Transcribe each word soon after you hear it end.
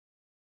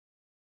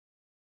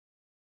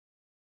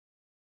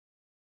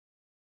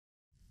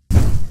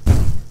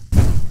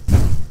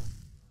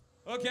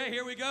Okay,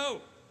 here we go.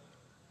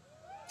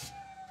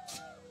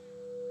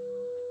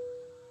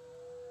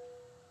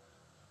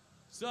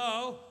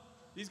 So,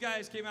 these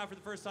guys came out for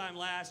the first time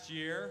last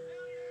year.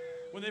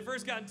 When they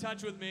first got in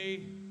touch with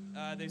me,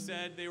 they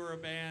said they were a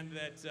band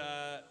that,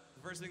 the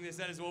first thing they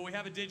said is, well, we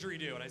have a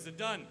didgeridoo. And I said,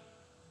 done.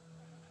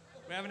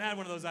 We haven't had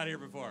one of those out here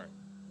before.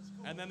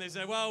 And then they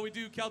said, well, we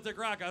do Celtic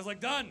rock. I was like,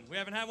 done. We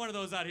haven't had one of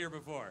those out here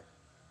before.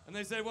 And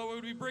they said, well, we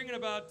would be bringing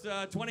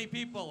about 20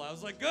 people. I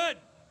was like, good.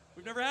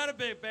 We've never had a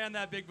big band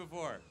that big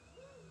before.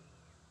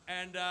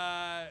 And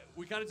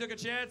we kind of took a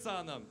chance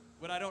on them,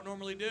 what I don't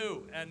normally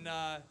do.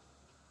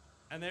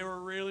 And they were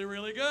really,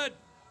 really good.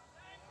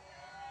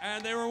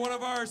 And they were one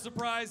of our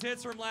surprise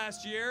hits from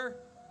last year.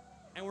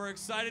 And we're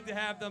excited to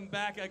have them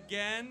back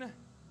again.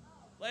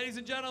 Ladies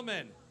and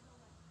gentlemen,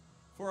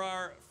 for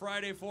our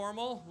Friday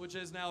formal, which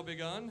has now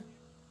begun,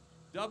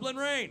 Dublin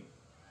Rain.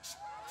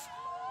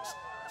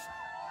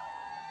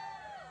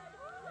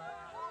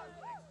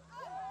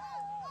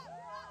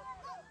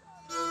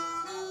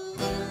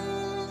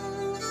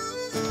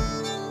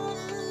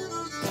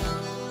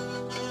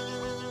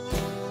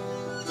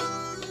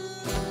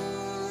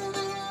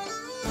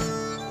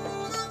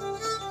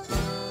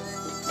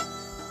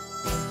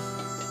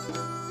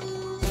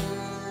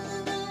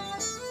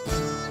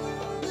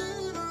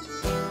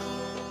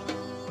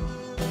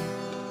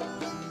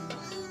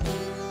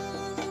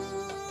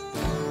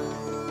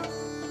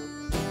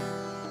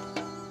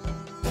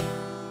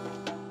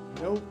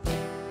 No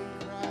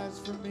family cries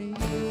for me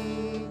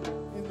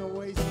in the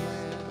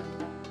wasteland.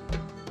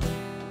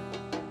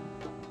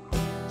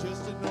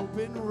 Just an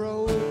open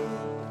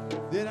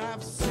road that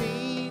I've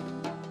seen.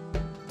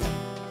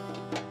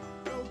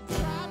 No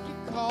tribe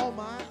to call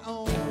my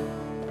own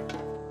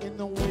in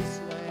the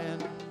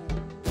wasteland.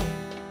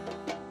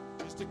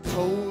 Just a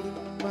cold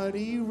and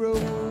muddy road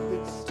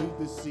that's to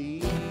the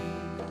sea.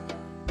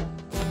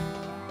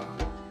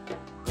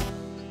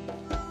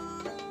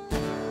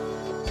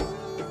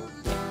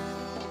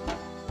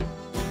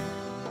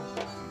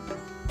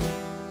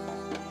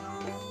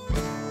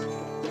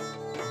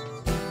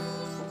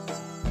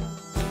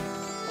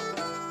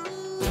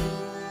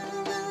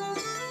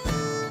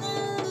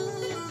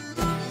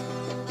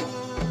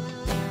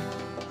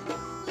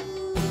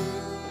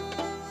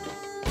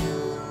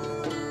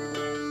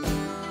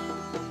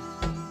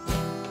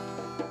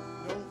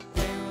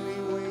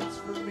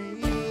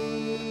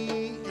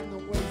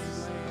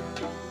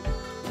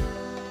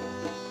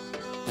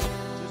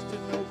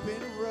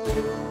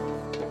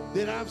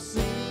 That I've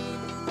seen.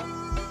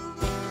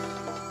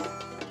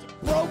 It's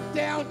a broke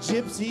down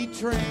gypsy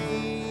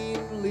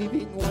train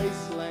leaving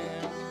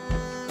Wasteland,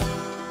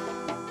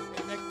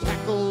 and the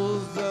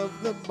cackles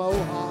of the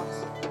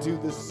Mohawks to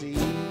the sea.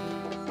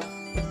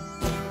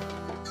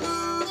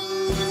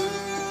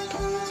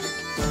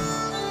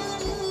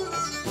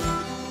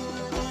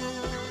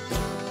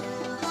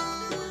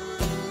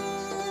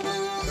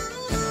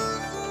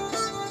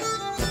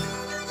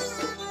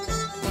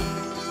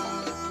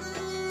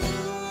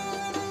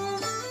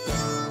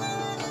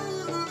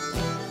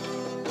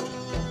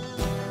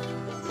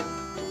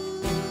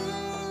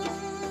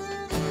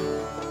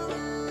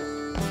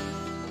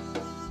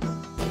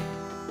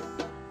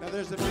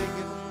 There's a big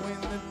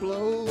wind that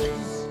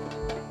blows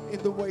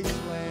in the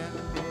wasteland,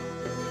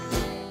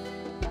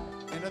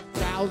 and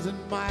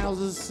 1,000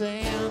 miles of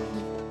sand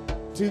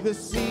to the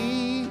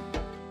sea.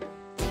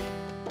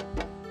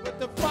 But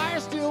the fire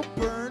still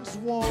burns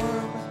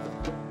warm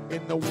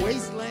in the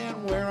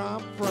wasteland where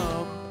I'm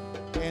from,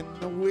 and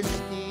the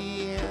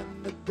whiskey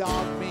and the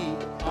dog meat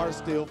are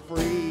still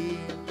free.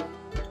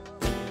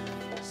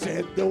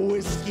 Said the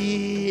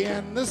whiskey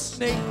and the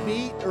snake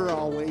meat are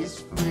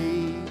always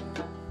free.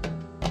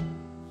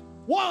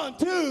 1,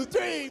 2,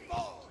 3,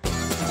 4.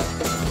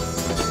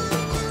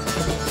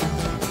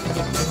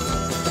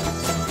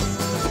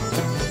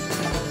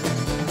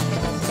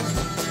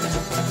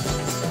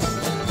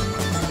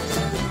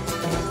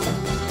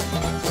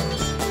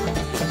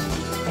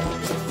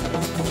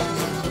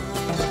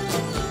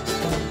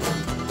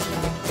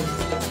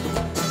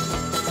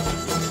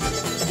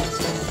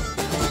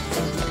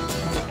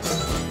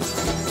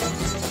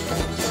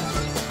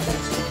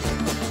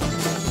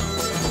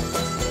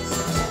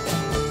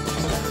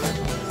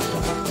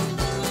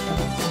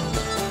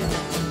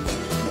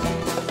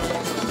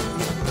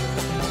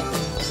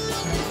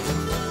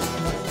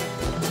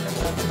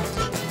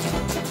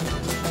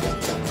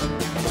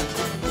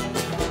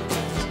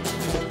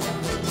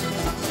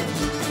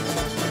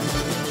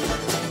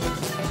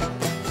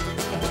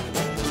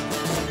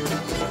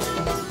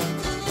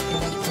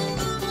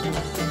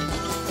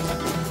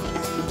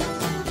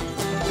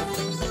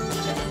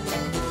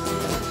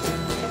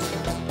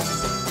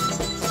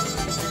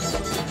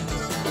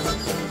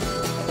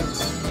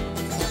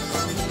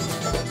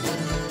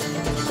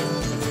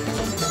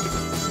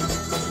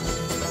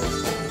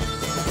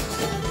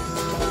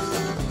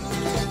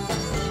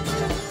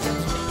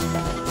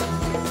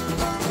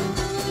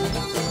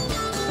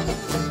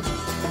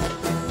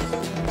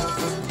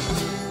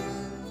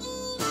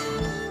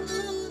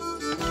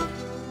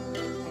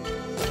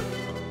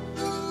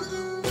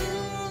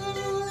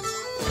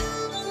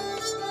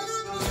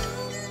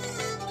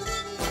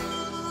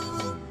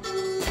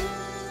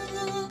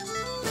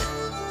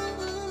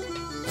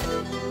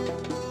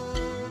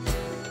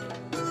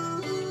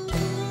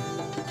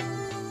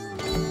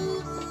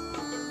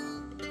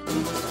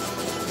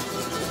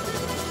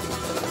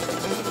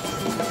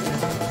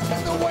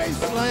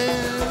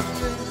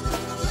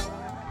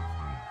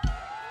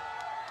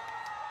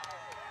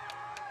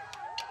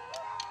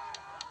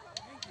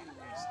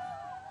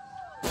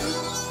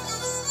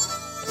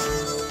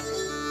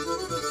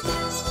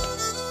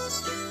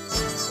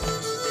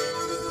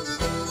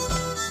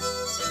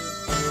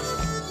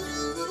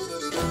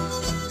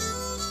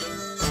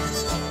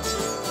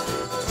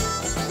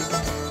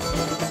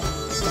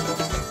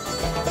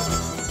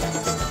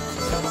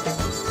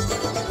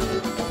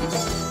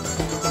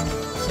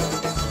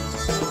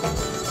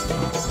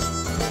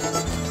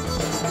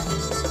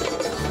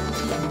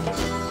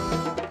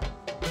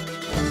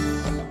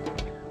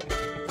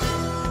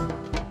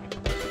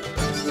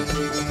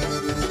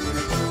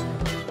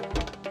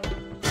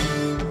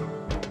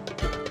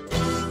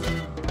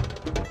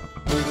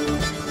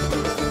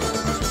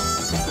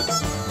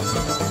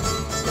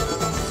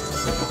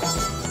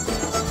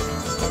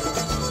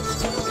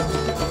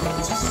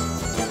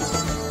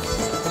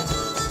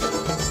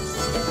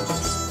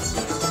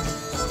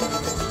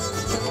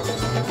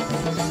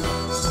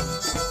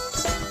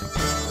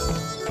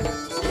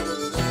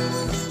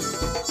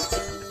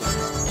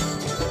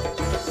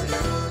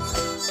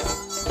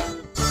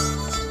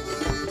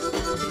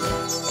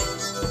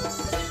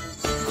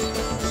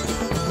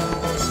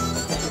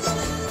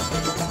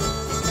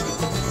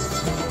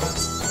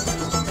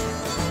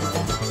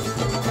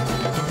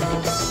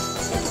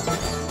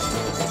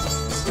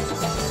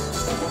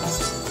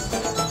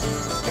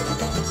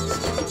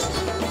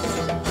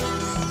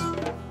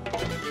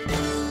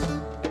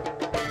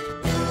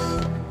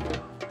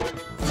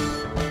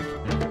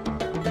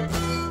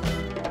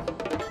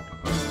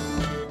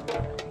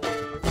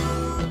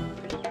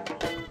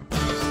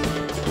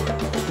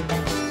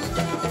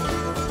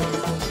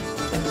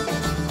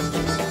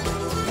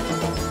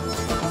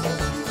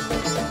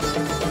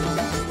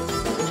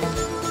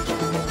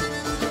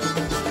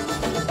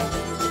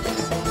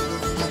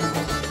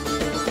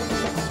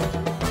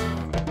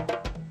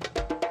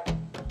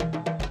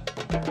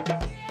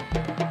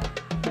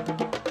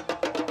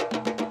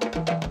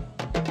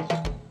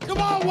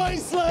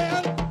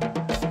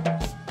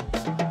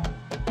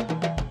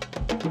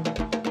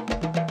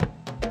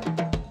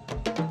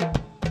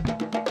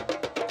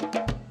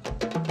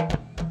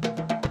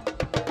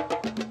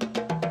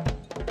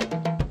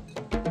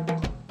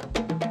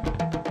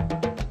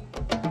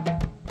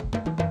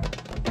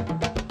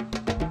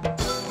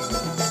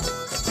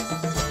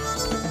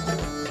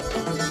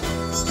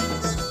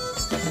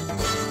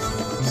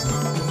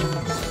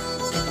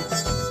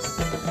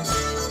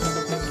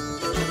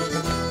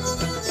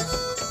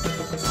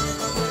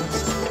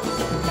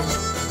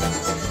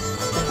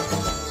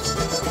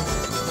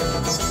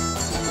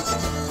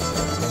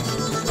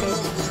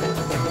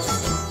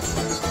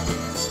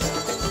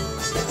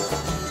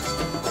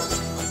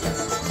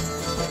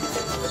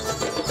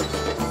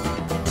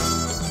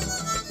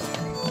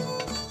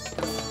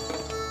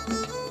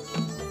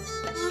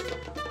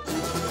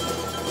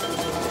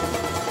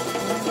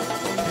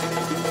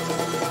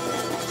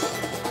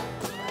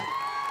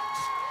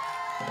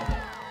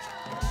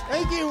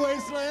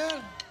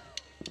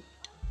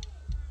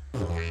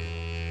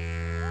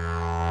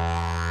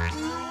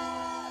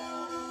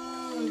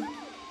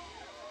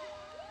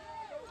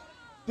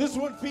 This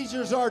one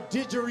features our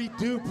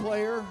didgeridoo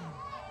player.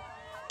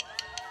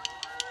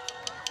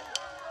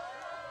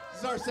 This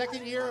is our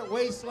second year at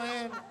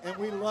Wasteland, and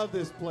we love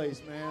this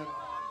place, man.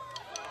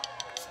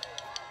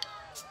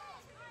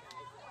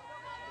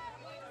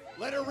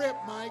 Let her rip,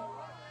 Mike.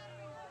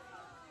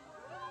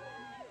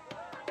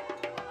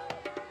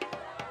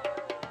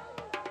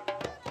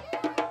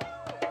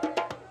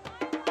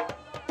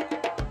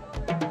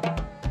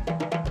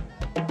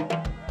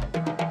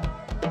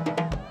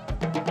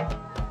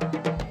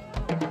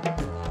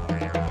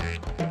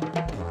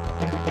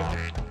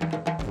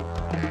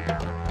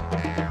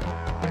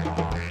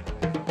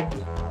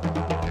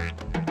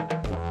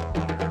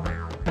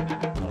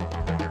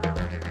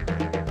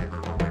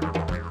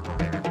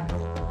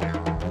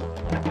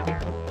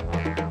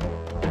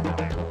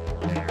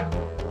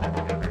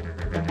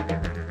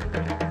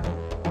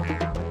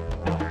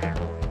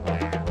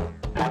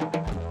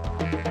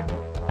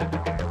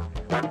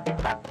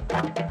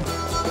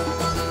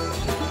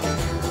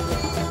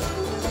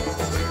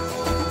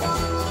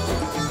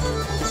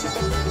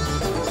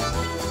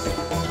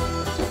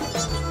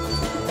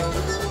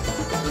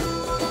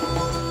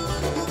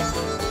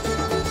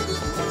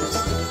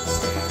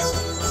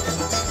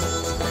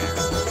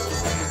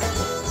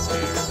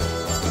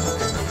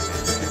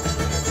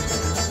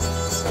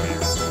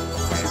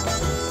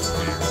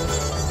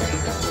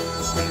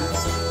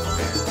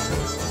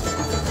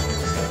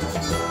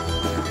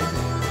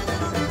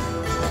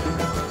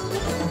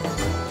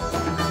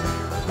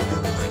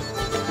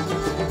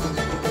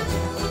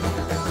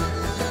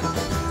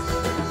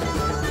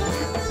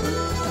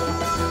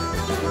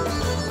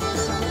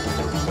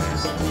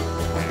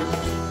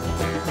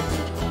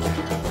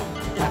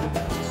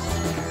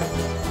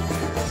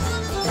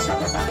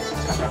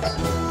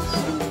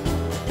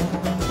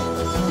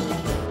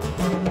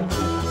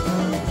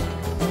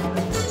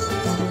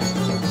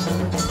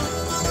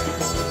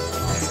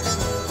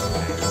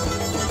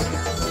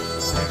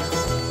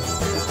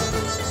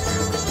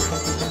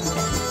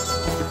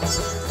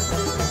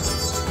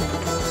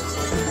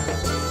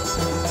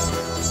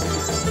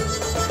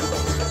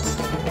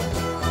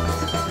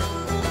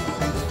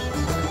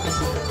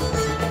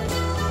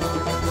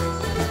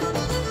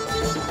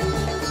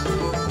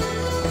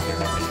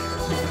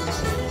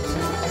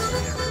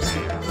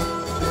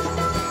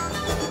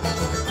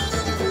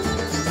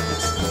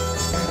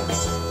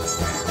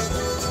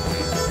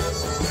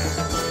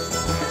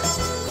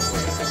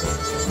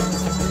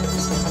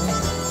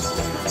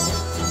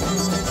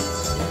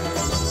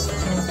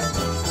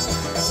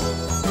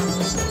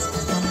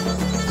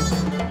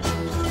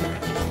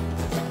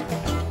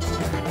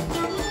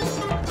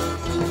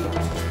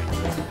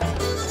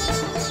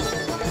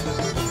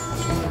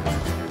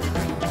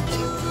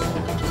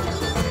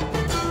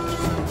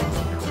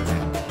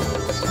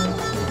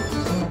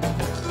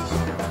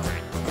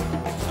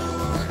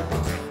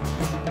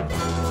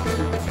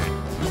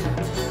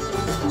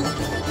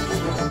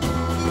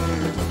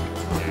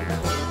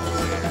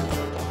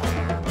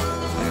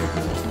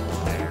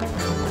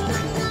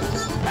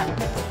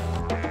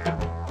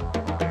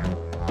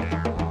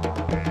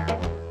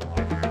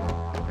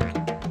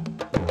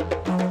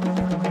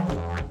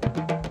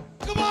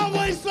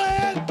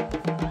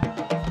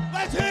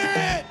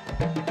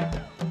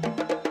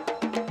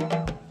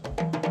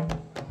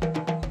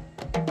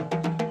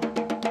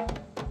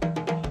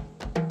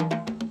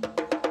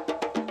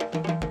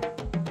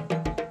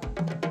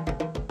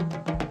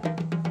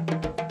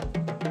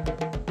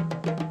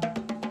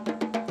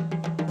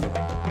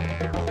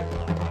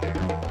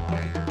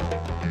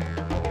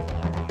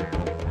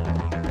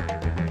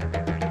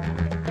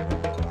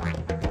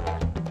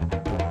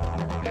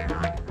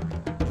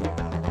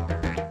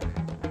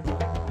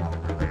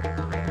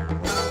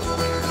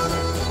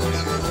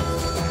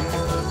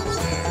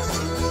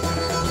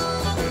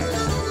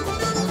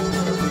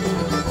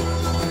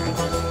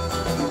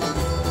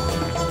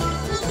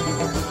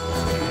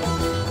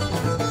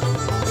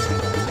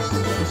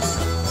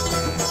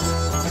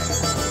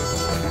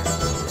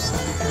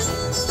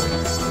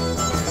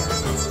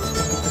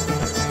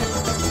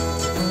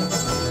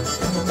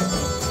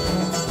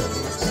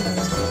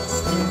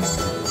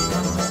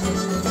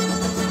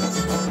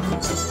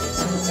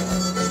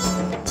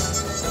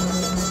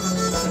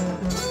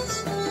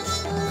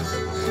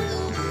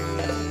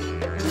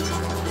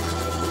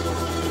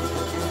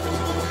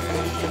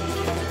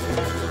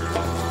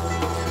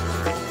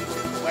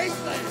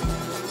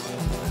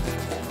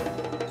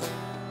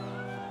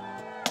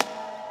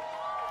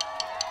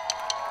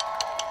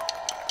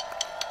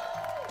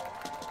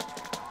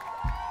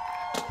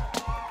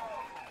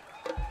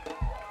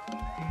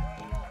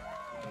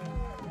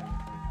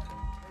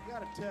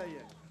 tell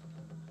you,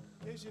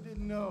 in case you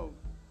didn't know,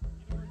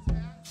 you know where he's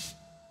at?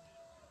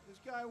 This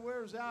guy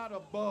wears out a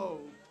bow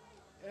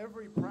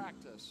every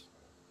practice.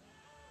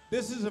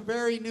 This is a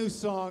very new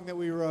song that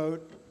we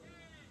wrote.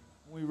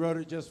 We wrote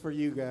it just for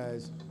you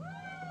guys.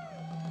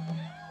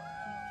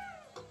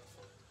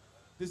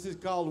 This is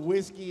called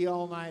Whiskey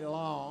All Night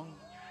Long.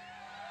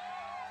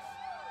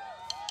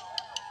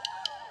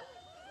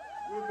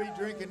 We'll be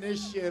drinking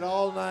this shit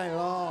all night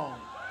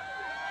long.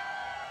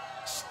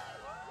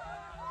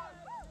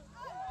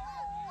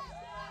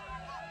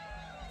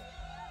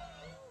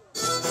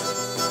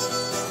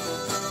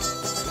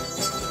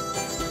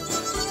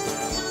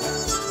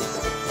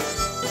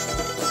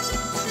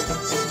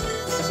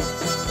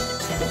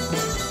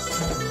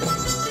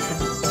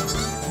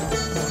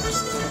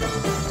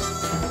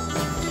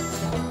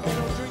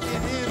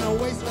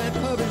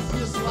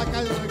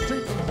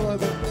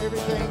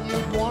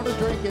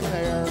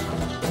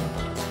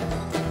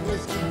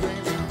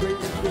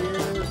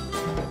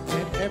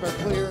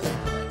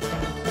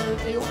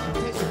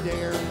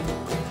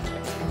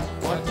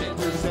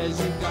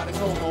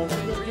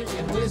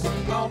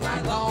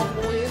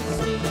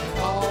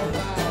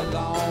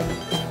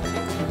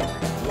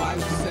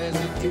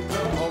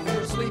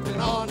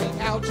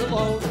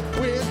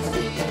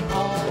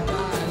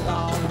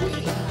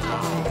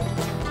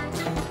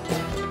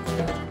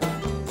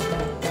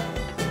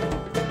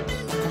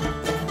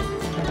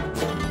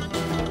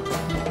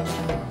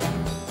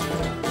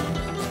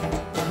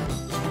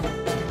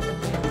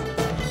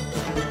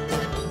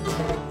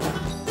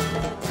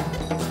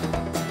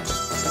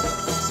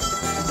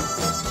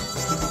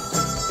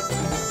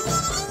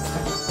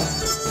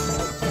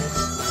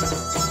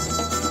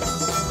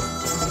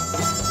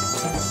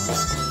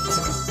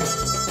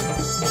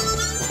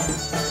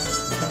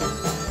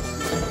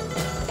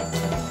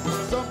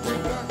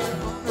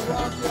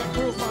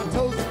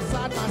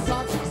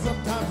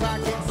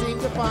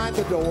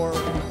 door.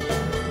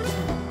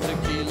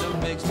 Tequila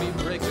makes me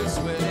break a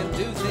sweat and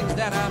do things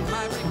that I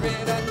might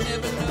regret. I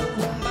never know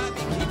who might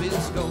be keeping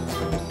score.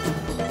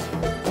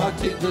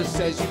 Bartender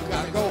says you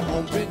gotta go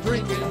home, been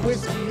drinking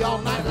whiskey all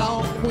night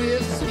long,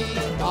 whiskey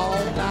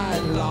all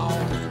night long.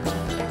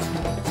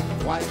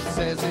 Wife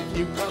says if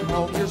you come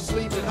home, you're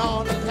sleeping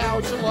on the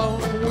couch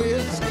alone,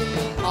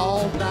 whiskey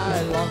all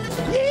night long.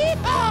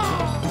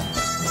 Yeehaw!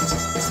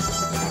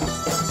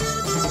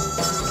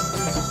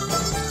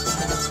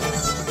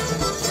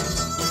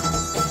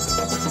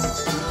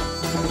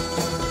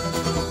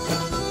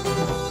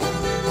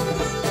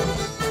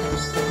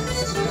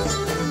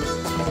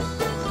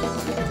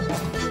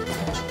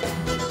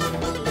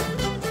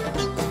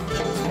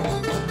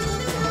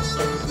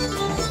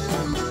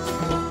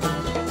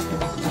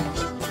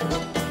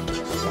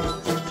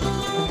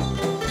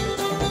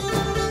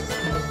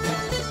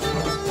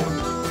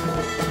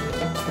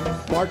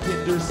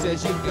 Bartender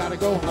says you've got to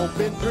go home,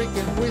 been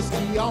drinking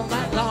whiskey all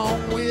night long,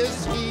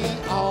 whiskey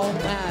all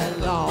night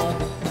long.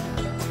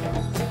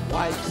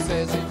 Wife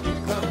says if you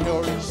come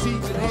here, you're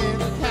sleeping in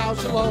the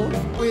couch alone,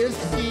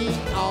 whiskey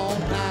all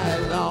night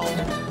long.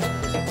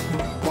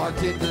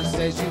 Bartender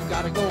says you've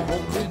got to go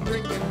home, been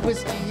drinking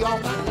whiskey all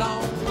night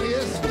long,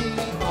 whiskey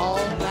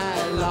all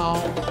night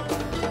long.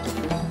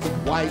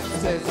 Wife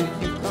says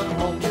if you come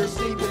home, you're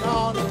sleeping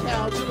on the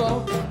couch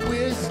alone,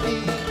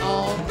 whiskey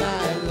all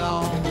night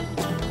long.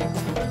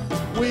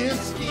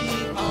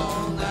 Whiskey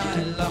all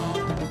night long.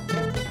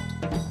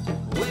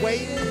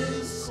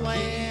 Wasteland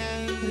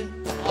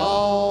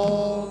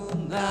all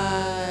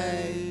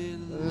night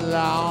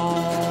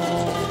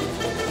long.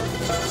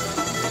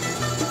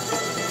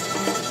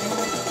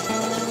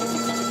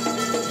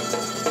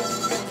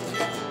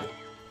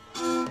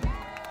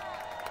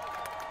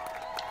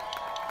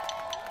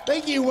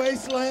 Thank you,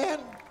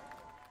 Wasteland.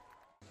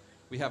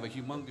 We have a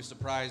humongous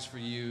surprise for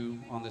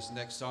you on this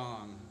next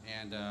song,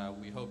 and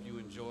we hope you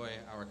enjoy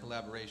our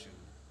collaboration.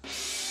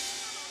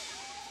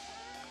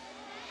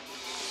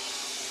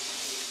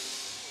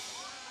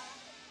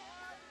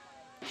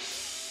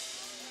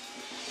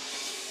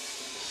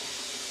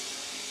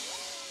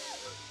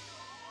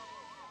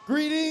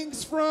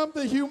 Greetings from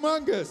the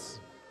humongous,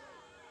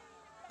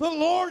 the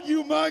Lord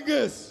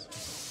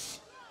Humongous,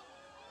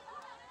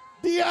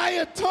 the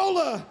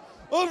Ayatollah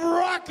of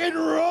rock and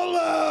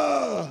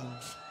roller.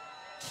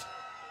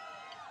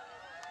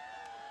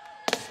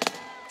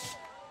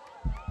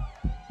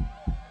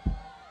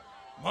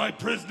 My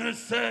prisoners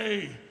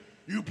say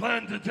you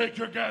plan to take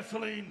your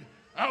gasoline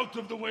out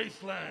of the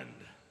wasteland.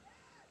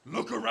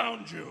 Look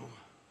around you.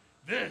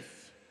 This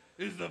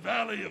is the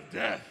Valley of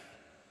Death.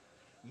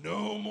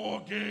 No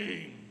more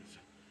games.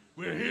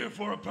 We're here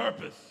for a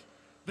purpose.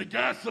 The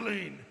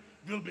gasoline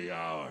will be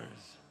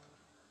ours.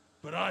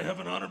 But I have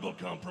an honorable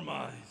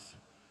compromise.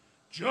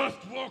 Just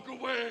walk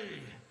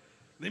away.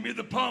 Leave me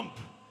the pump,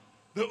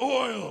 the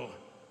oil,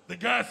 the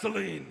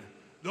gasoline,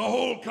 the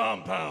whole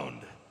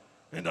compound,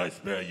 and I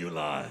spare you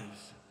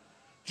lives.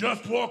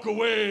 Just walk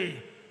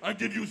away. I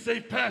give you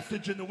safe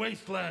passage in the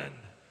wasteland.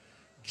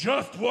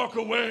 Just walk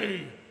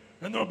away,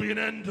 and there'll be an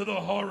end to the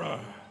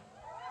horror.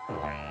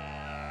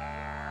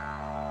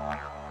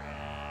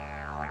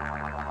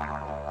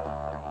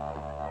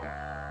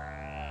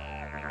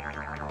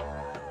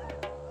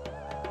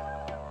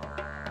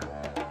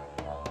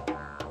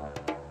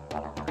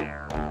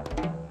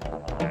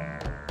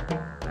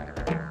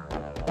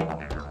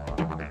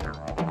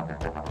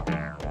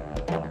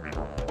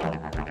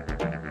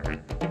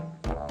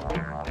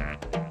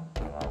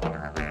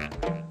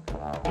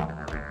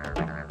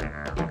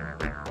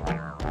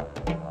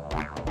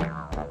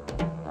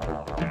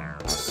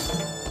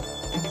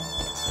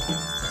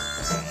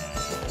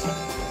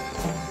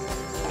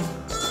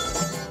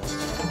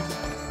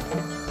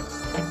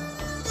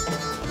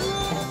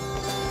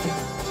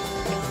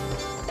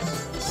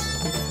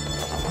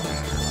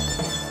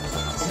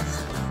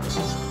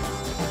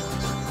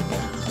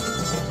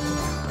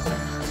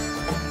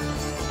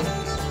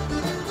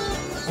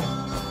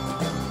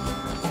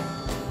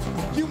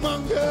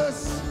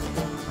 Humongous,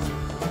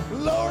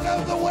 Lord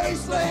of the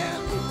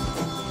Wasteland,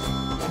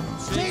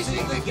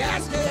 chasing the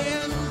gas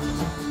can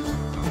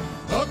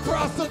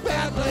across the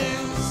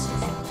Badlands.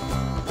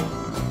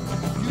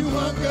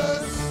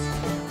 Humongous,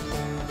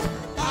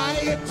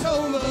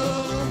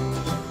 Ayatollah,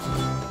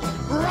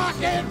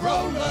 rock and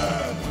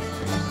roller,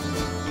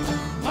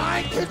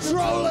 mind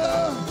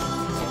controller.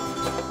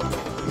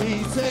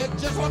 He said,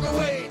 just walk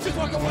away, just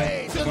walk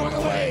away, just walk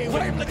away,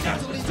 away from the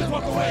gasoline, just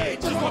walk away,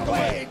 just walk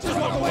away, just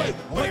walk away,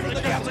 away from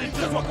the gasoline,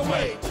 just walk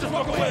away, just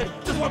walk away,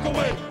 just walk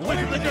away,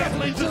 away from the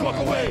gasoline, just walk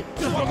away,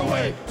 just walk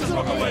away, just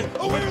walk away,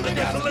 away from the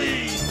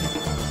gasoline.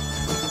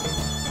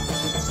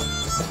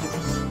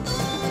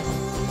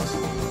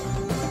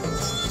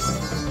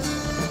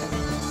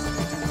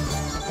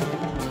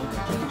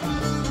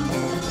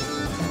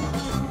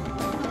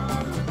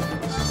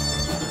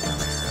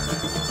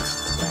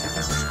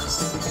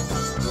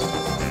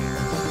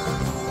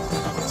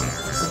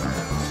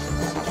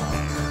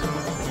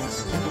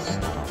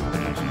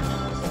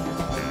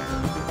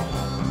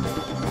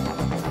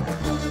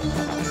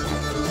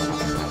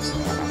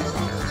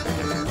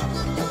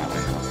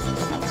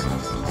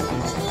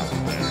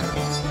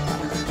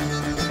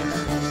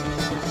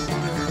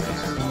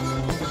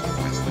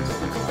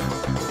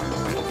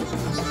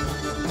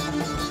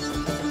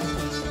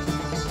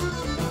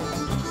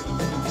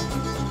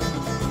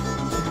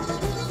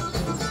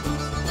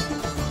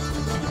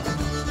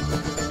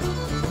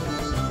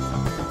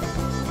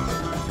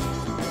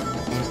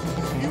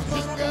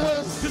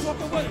 just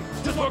walk away,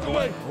 just walk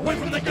away, away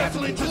from the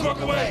gasoline, just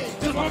walk away,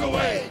 just walk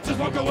away, just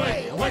walk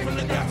away, away from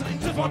the gasoline,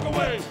 just walk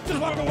away,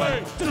 just walk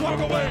away, just walk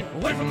away,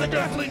 away from the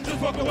gasoline,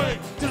 just walk away,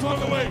 just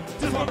walk away,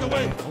 just walk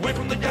away, away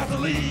from the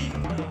gasoline.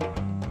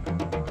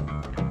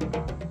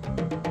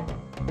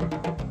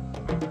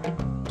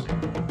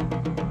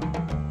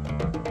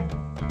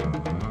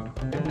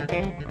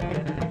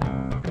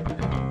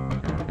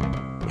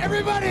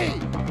 Everybody,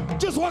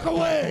 just walk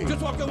away.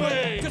 Just walk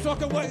away. Just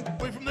walk away.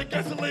 Away from the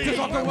gasoline. Just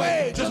walk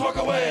away. Just walk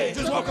away.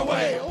 Just walk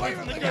away. Away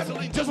from the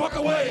gasoline. Just walk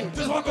away.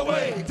 Just walk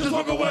away. Just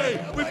walk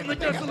away. Away from the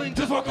gasoline.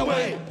 Just walk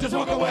away. Just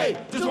walk away.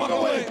 Just walk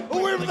away.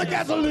 Away from the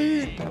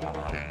gasoline.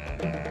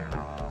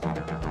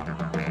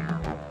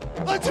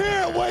 Let's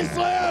hear it,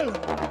 Wasteland.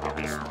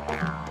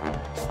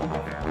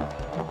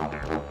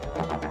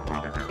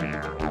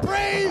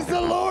 Praise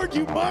the Lord,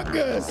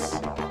 humongous.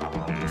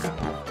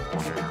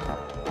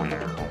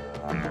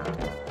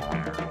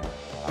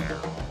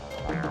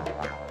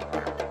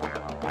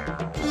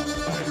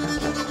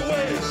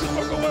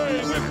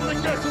 Away from the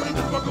gasoline,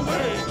 just walk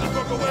away, just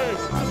walk away,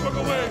 just walk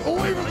away.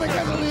 Away from the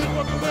gasoline. Just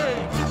walk away,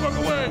 just walk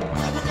away,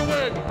 just walk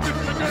away. Away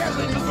from the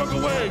gasoline, just walk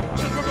away,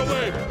 just walk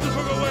away, just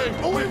walk away.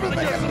 Away from the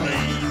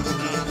gasoline.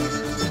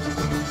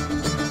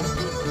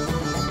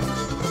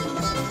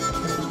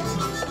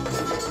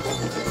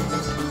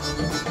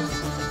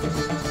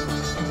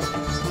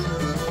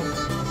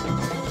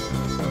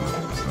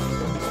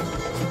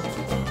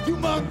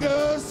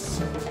 Humongous,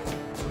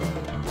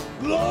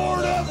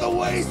 Lord of the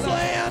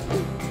Wasteland,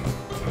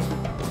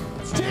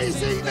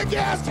 chasing the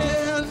gas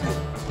can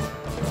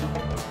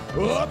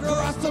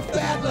across the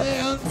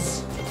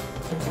Badlands.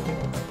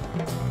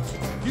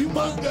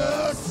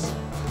 Humongous,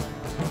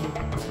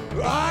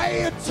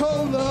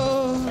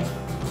 Ayatollah,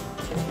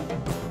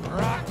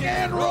 rock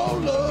and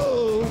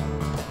roller,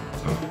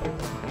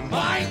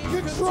 mind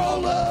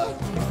controller.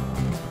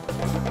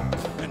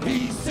 And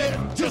he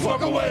said, just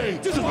walk away,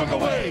 just walk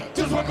away,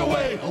 just walk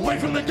away, away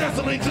from the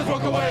gasoline, just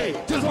walk away,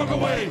 just walk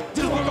away,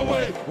 just walk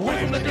away,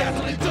 away from the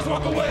gasoline, just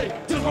walk away,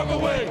 just walk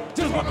away,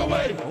 just walk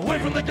away, away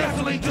from the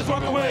gasoline, just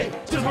walk away,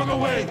 just walk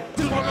away,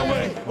 just walk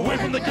away, away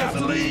from the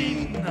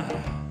gasoline.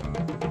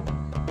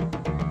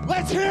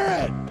 let's hear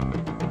it.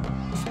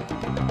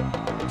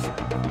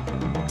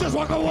 Just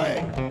walk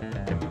away.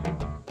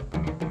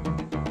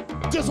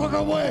 Just walk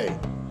away.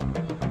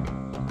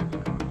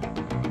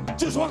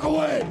 Just walk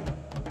away.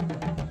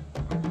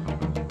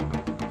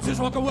 Just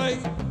walk away.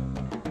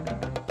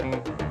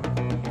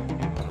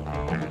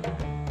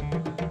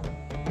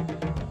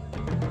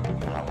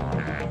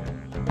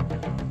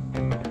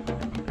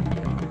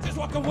 Just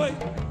walk away.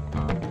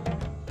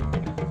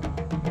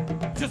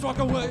 Just walk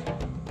away.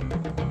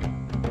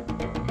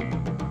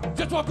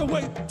 Just walk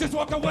away. Just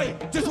walk away.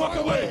 Just walk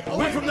away,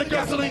 away from the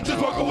gasoline,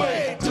 just walk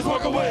away, just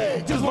walk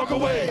away, just walk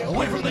away,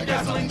 away from the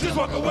gasoline, just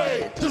walk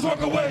away, just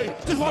walk away,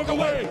 just walk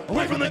away,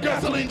 away from the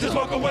gasoline, just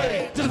walk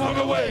away, just walk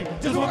away,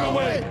 just walk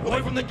away,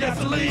 away from the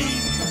gasoline.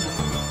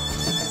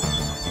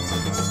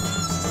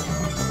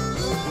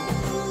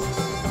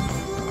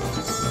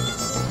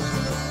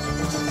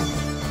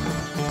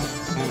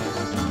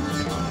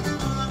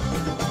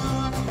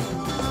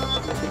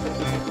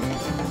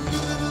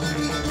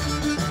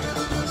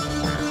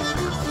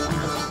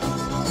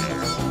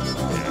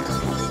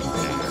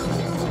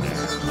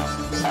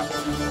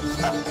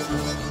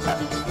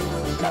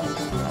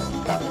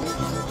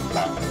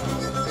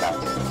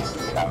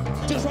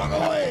 Just walk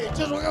away.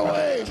 Just walk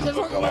away. Just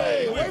walk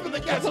away. Away from the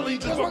gasoline,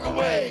 just walk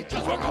away,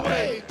 just walk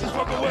away, just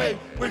walk away,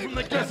 away from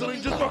the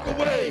gasoline, just walk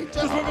away,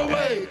 just walk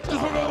away,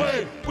 just walk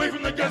away, away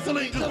from the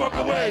gasoline, just walk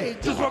away,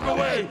 just walk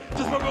away,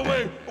 just walk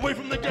away, away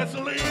from the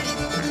gasoline.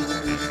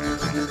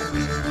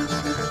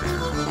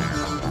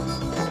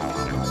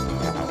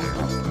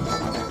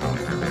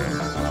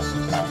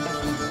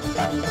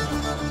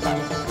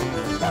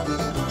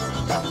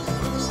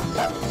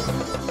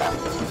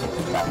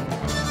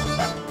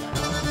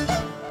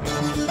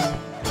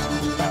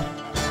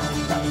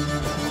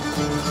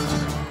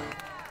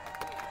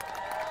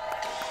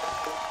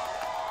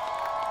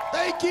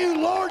 Thank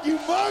you, Lord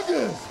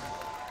humongous.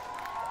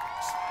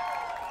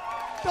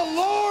 The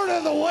Lord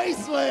of the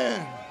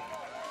Wasteland.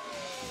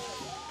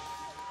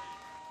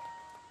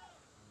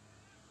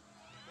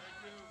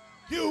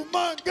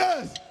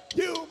 Humongous.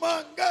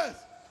 Humongous.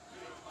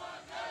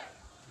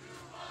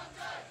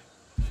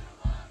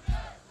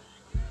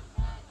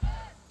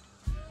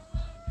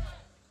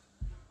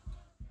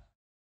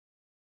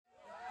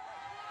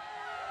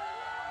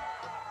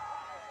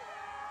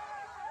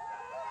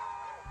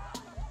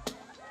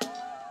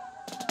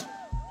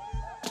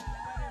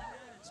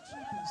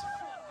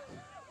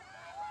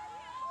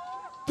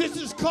 This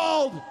is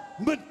called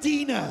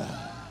Medina.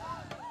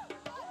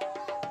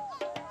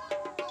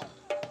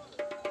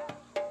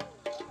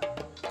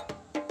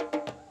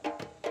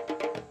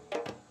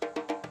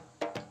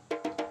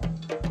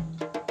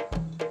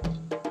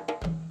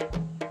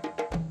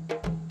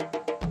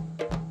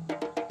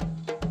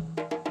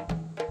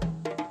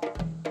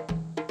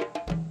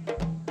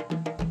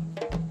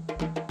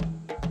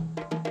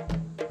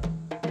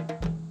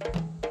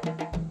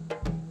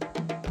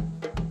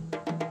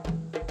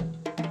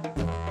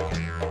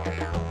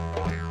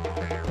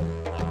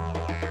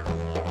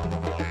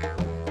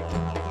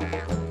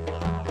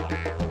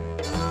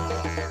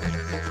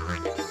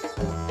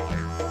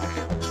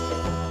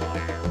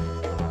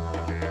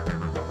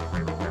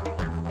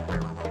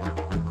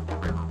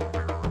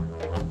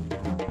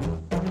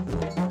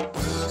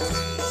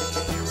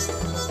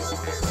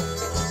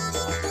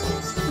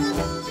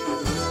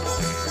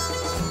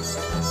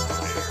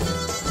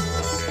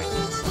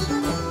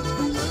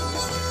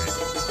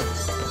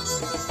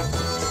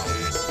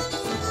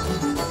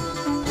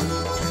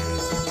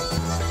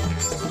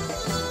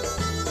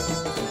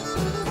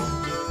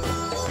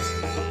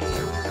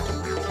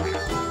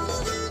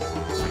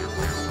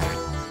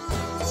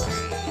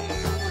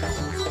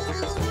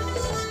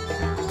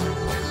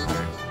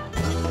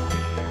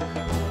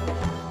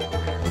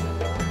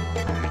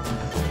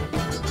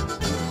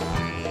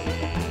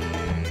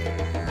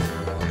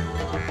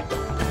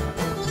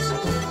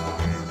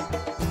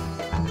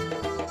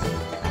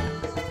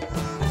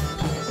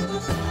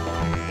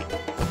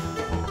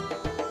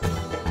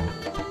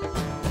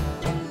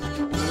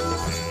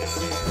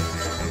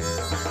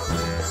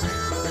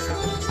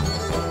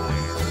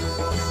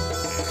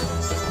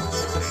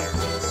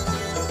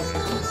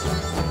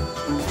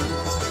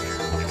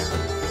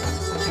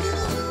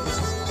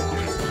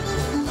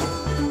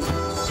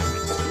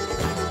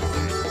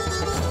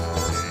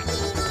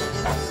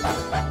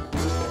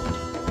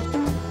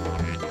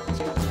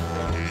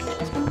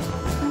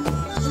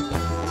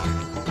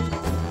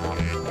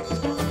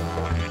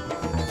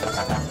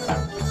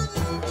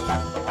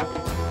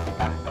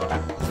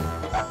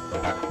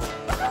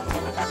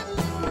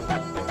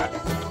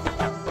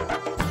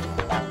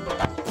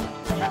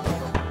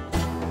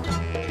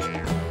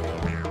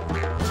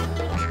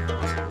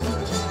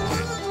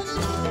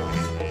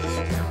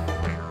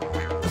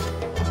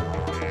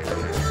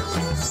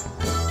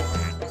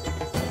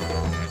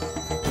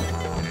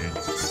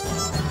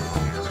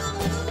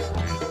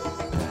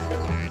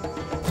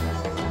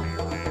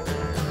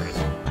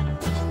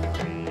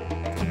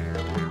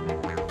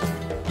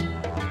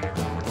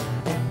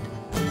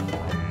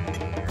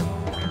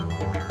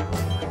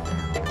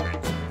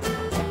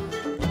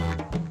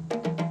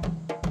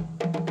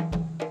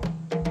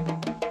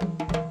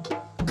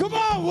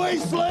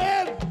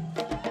 Wasteland.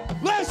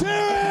 Let's hear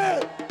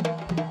it.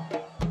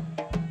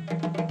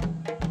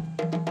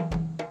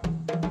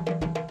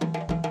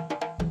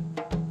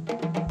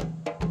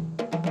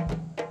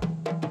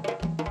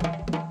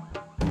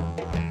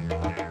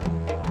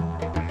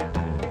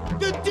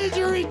 The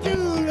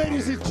didgeridoo,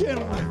 ladies and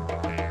gentlemen.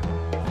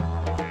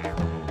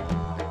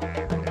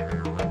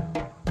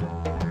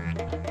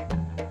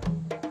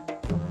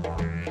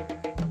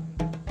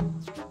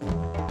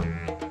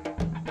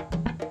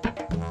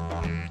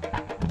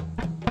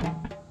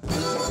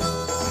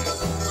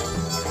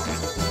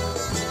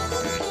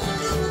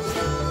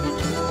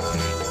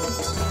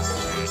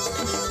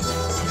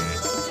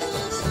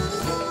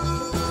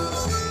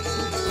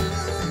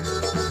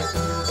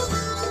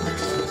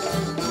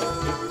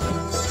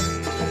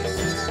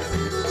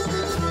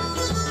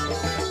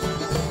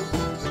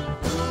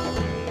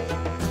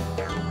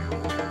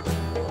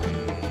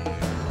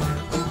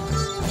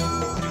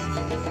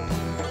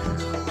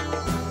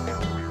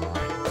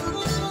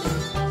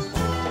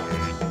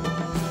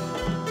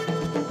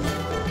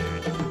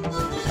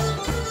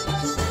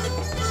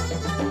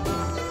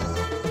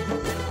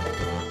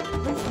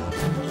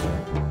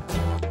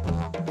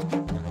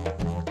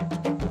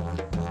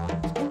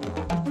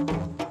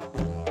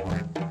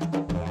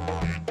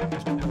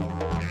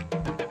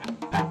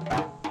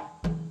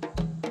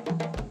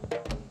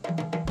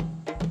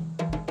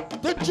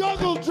 The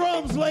jungle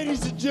drums,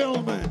 ladies and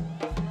gentlemen.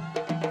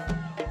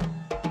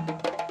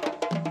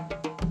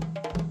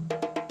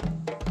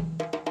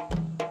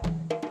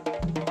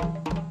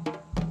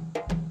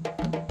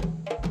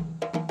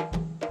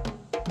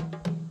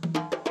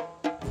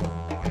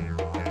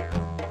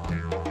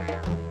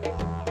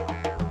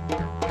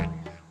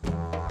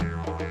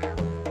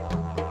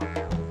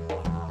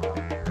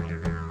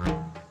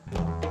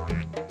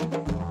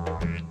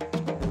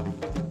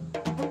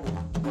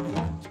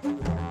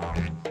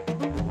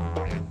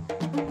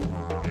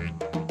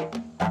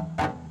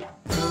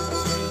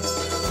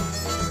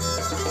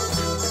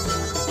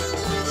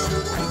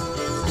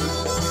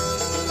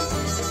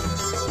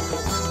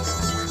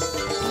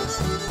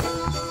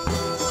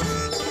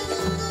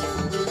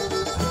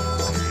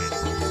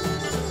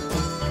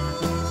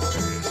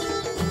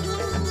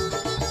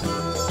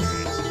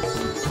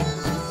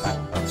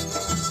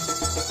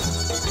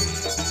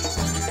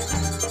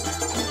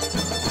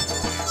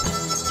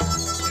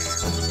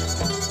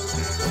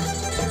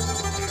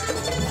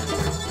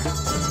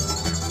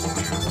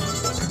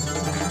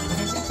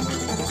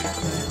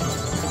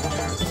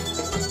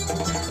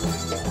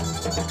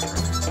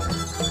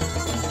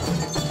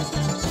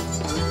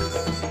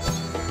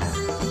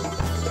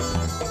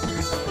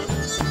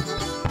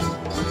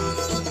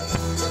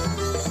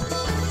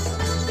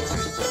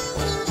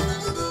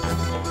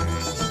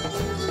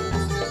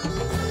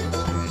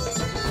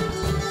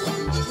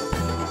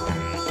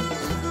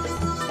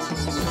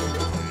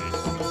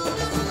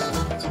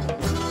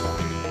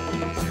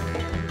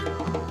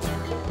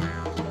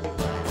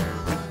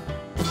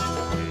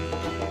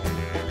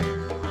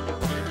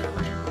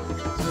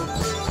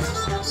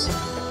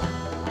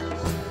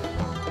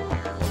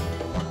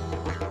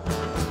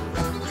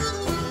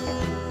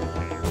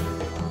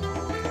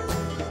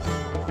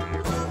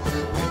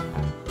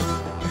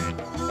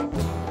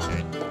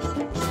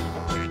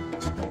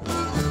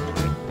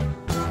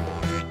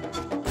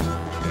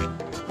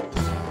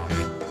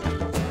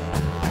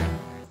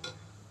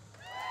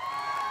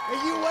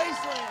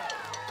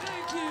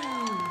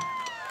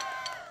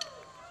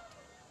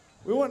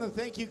 We want to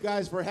thank you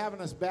guys for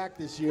having us back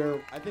this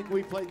year. I think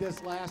we played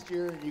this last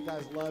year and you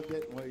guys loved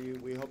it,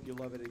 and we hope you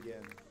love it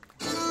again.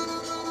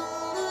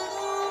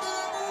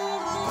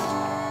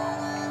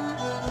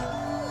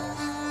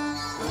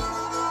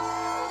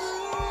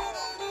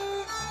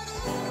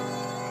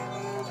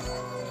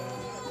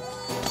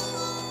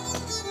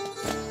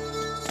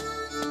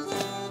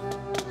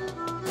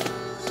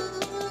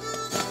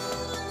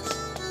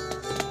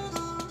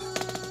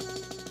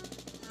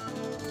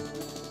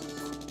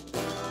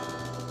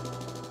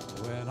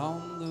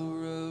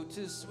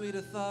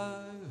 Sweeter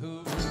thigh,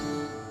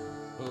 hooroo,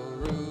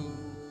 hooroo.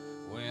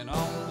 Went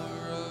on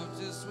the road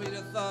to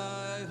sweeter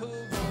thigh,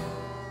 hooroo,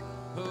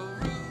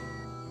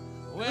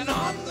 hooroo. Went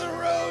on the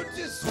road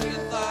to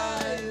sweeter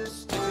thigh,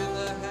 sticking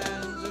the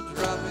hands or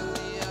dropping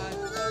the eye,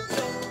 a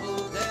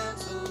double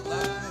dance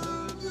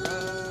alive,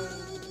 cry.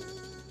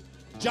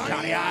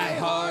 Johnny, I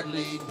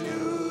hardly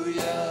knew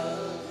ya.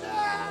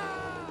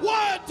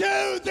 1,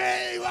 2,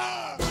 3,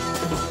 4.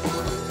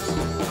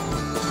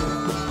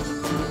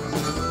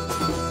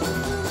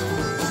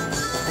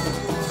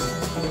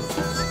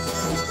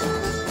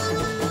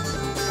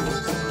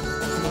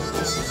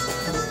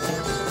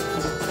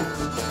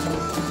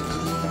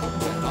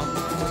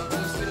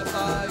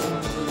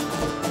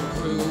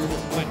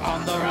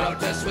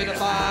 Sweeter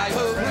thigh,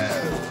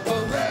 hooroo,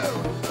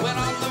 hooroo. Went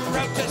on the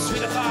road to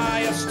sweeter thigh,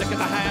 a stick in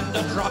the hand,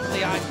 a drop in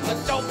the eye, a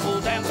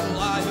doleful dance and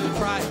lie who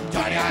cry.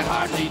 Johnny, I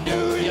hardly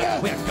knew ya.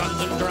 We had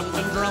guns and drums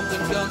and drums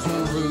and guns,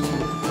 hooroo,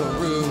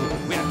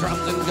 hooroo. We had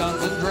drums and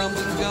guns and drums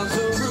and guns,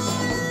 hooroo,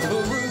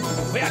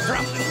 hooroo. We had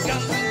drums and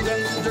guns and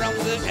guns and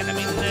drums and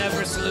enemy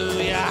never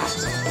slew ya.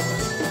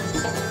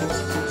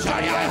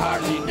 Johnny, I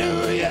hardly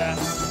knew ya.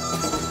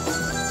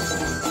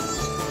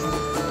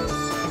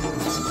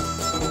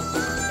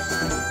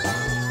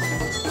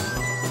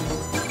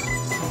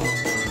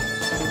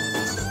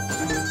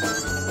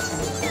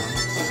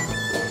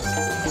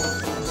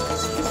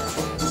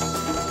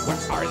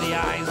 Where are the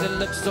eyes that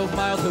look so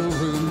mild?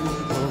 Hooroo,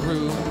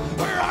 hooroo.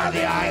 Where are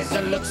the eyes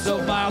that look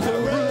so mild?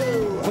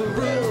 Hooroo,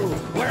 hooroo.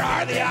 Where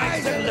are the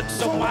eyes that look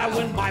so mild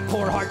when my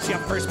poor heart you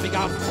first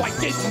begun? Why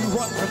did you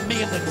run from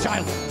me and the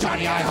child?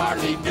 Johnny, I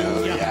hardly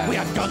knew ya. We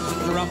had guns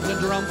and drums and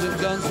drums and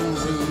guns.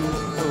 Hooroo,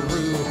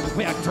 hooroo.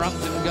 We had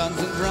drums and guns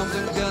and drums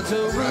and guns.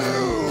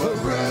 Hooroo,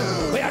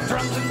 hooroo. We had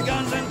drums and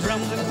guns and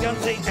drums and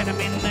guns. The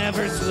enemy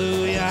never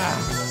slew ya.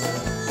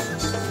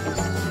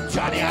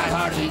 Johnny, I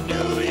hardly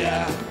knew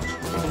ya.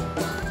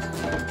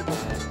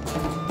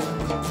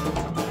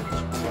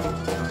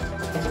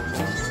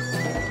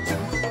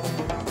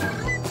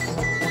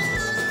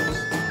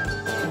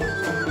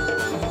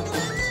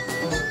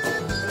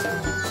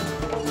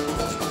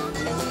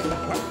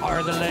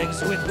 Are the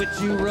legs with which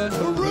you run?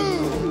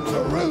 Hooroo,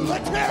 hooroo,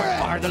 let's hear Where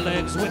it. are the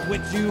legs with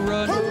which you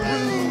run?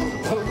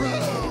 Hooroo,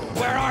 hooroo.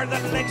 Where are the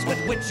legs with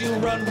which you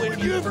run when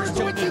you first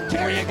joined to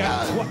carry a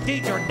gun? What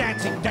deeds your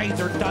dancing days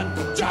are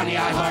done? Johnny,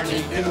 I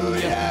hardly knew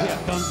ya. We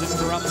have guns and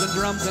drums and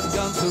drums and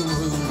guns.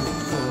 Hooroo,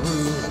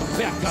 hooroo.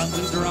 We have guns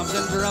and drums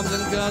and drums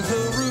and guns.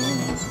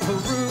 Hooroo,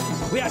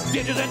 hooroo. We have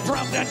ditches and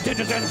drums and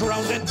ditches and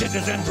drums and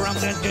ditches and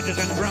drums and ditches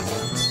and drums.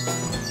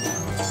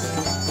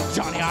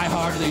 Johnny, I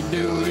hardly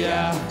knew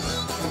ya.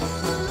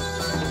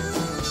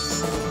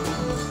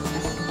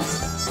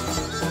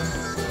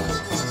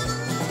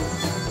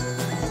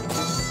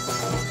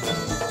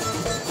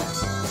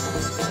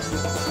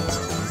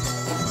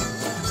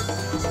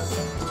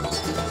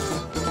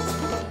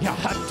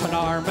 An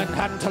arm and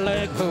hadn't a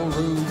leg,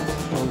 hooroo,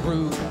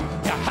 hooroo.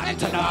 You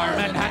hadn't an arm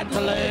and hadn't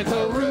a leg,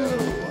 hooroo,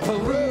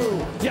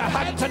 hooroo. You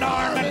hadn't an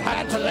arm and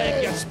hadn't a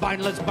leg, you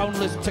spineless,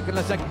 boneless,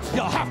 chickenless egg.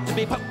 You'll have to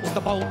be put with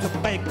the bowl to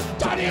beg.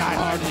 Johnny, I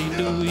hardly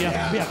knew ya.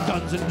 We have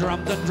guns and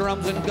drums and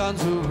drums and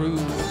guns, hooroo,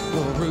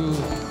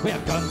 hooroo. We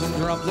have guns and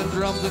drums and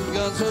drums and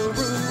guns,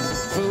 hooroo,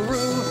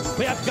 hooroo.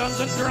 We have guns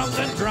and drums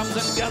and drums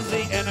and guns.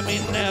 The enemy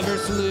never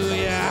slew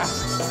ya.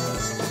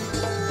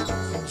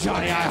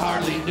 Johnny, I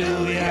hardly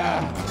knew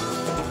ya.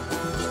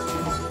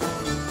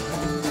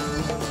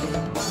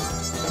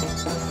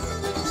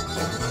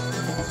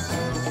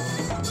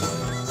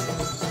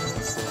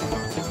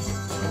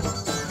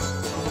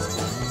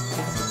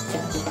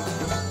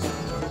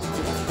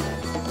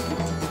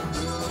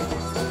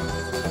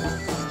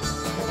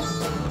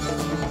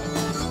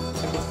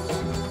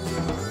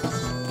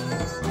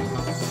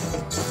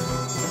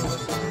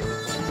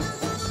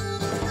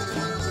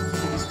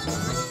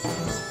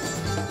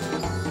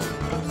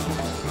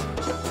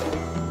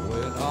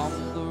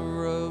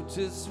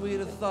 Sweet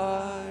a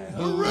thigh,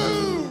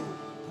 Hooroo,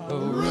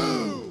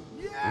 hooroo.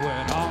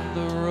 When on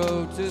the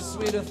road to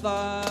sweet a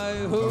thigh,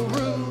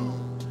 hooroo,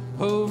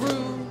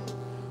 hooroo.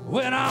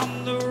 When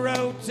on the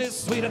road to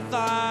sweet a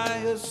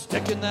thigh, a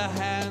stick in the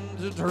hand,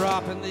 a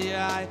drop in the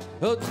eye,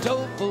 a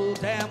doleful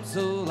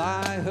damsel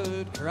I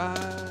heard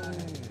cry.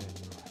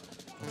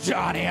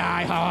 Johnny,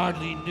 I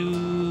hardly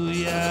knew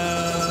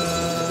ya.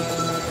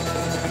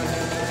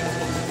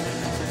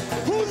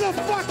 Who the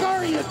fuck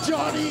are you,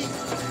 Johnny?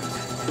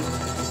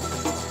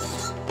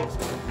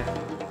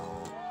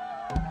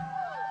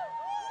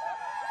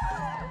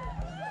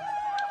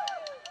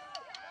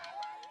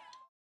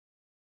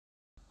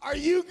 Are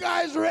you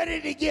guys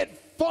ready to get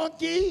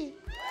funky?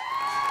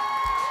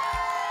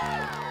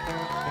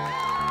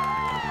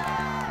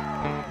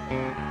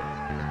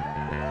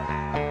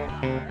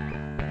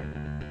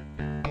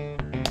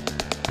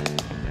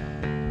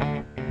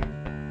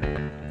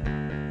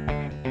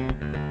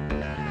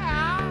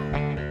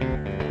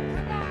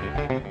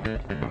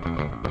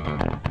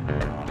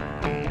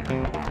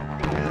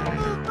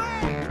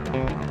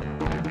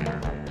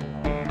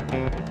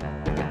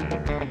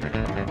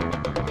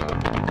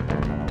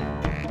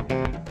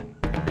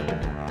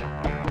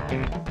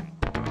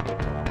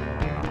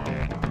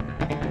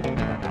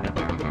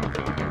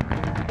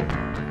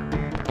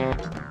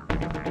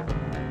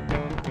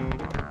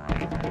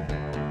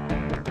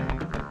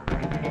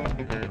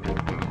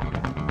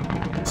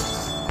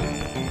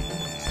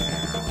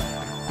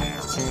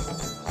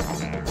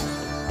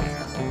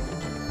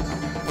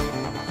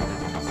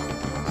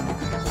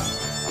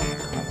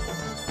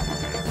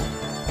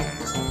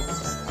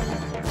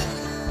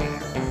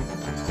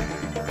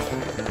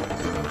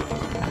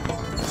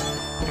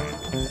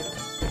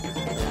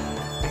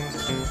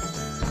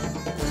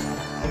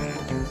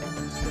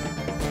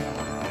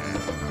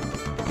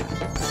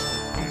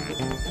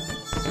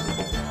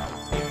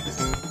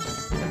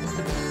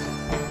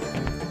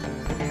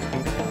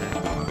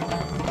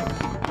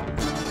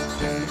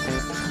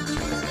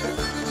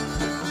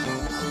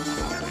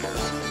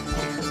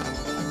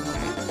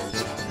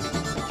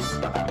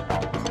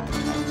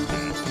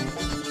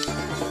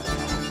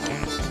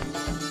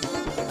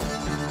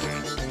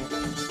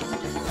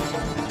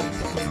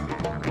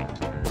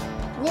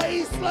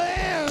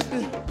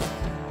 Wasteland,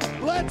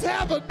 let's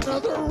have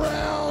another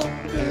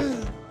round.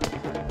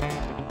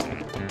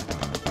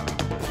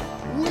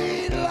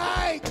 We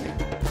like,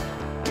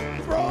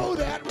 throw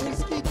that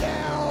whiskey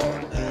down.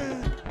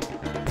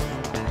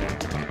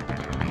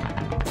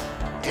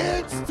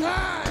 It's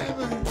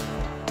time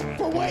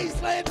for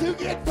Wasteland to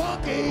get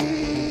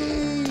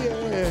funky.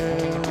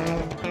 Yeah.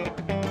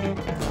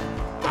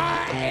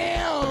 I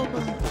am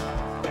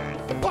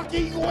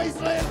fucking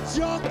Wasteland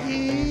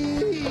junkie.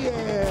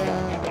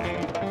 Yeah.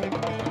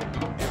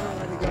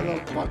 Everybody go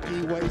to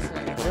funky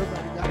Wasteland.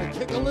 Everybody gotta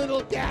kick a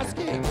little gas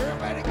kick.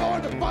 Everybody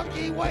going to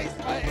funky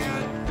Wasteland.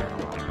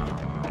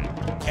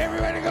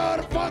 Everybody go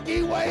to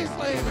funky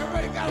Wasteland.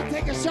 Everybody gotta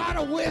take a shot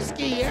of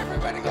whiskey.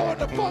 Everybody going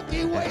to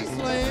funky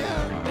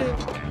Wasteland.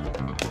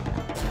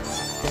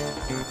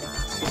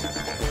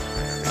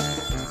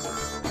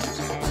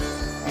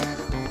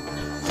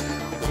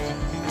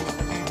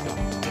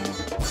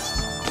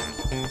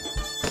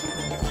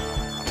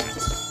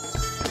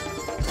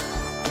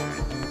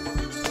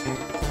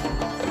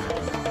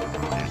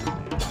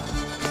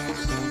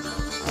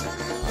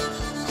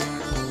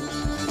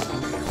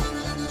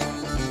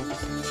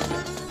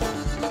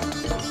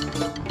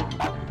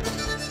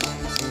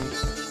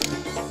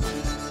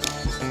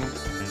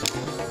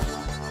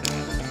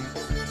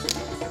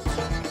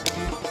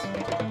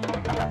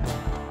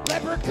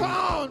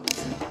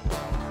 Leprechauns,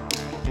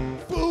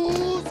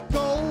 fool's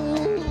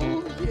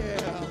gold,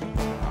 yeah.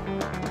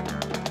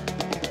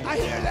 I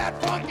hear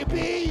that funky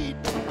beat,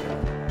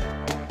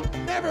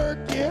 never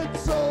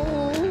gets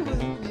old,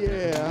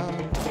 yeah.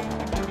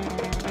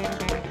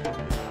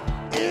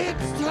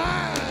 It's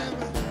time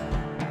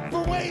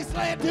for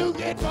Wasteland to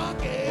get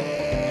funky,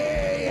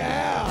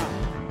 yeah.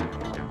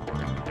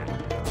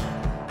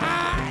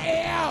 I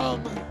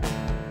am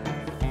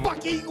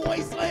fucking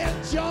Wasteland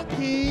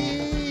junkie.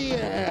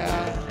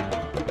 Yeah.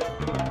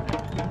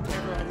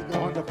 Everybody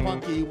going to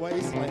funky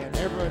Wasteland.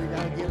 Everybody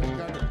gotta get a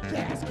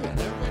gas can.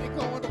 Everybody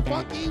going to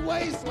funky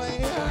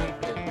Wasteland.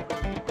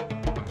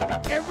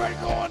 Everybody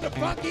going to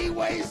funky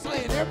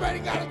Wasteland. Everybody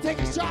gotta take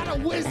a shot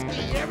of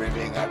whiskey.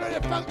 Everybody going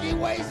to funky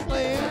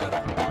Wasteland.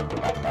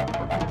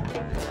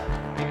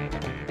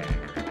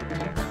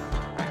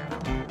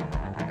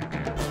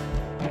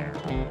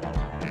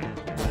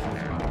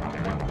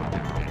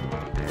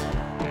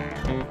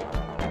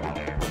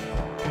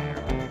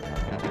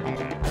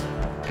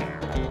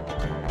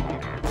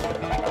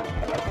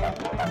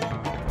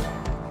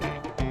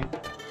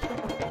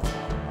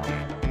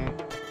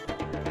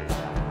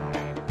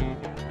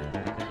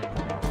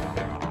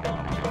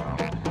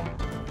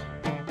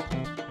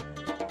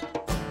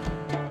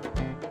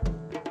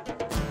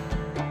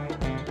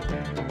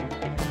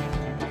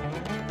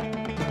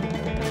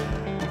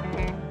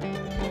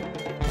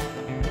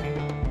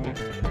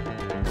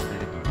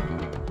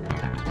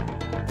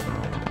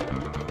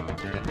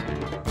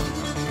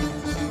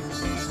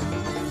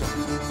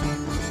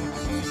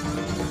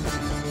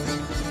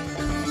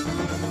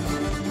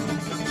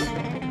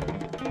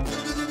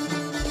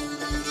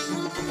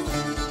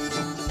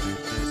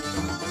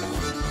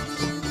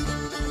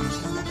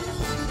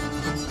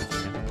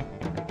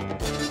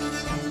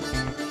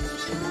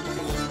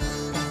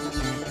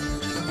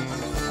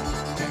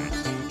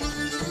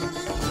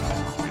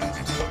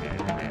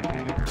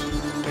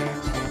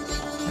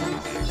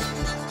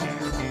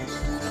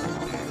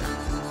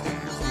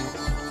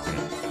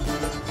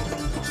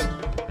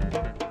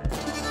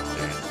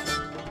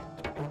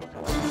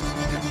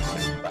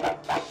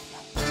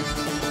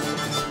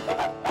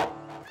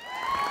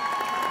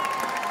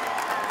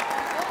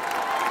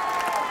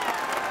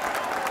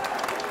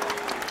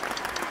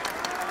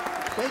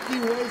 Thank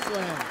you,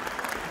 Wasteland.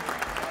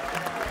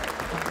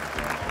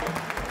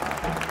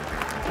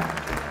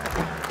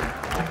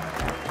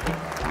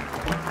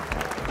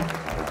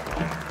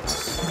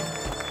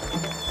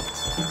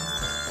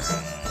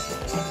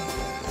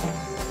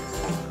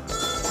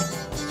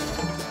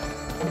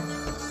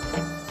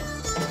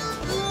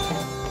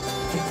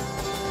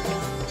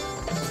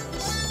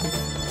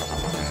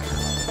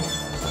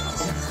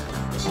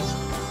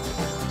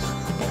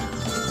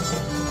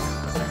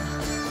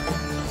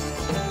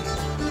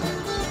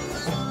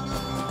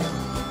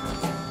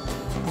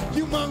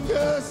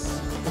 Humongous,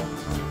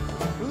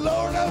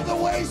 Lord of the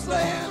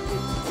Wasteland,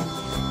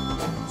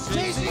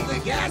 chasing the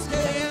gas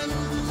can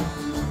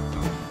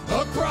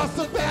across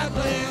the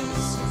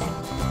Badlands.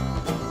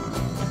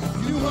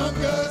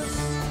 Humongous,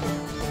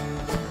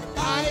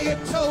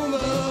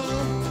 Ayatollah,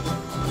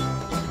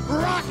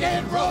 rock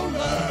and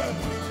roller,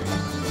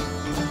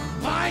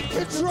 mind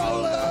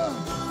controller.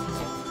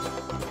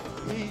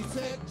 He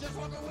said, just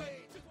walk away.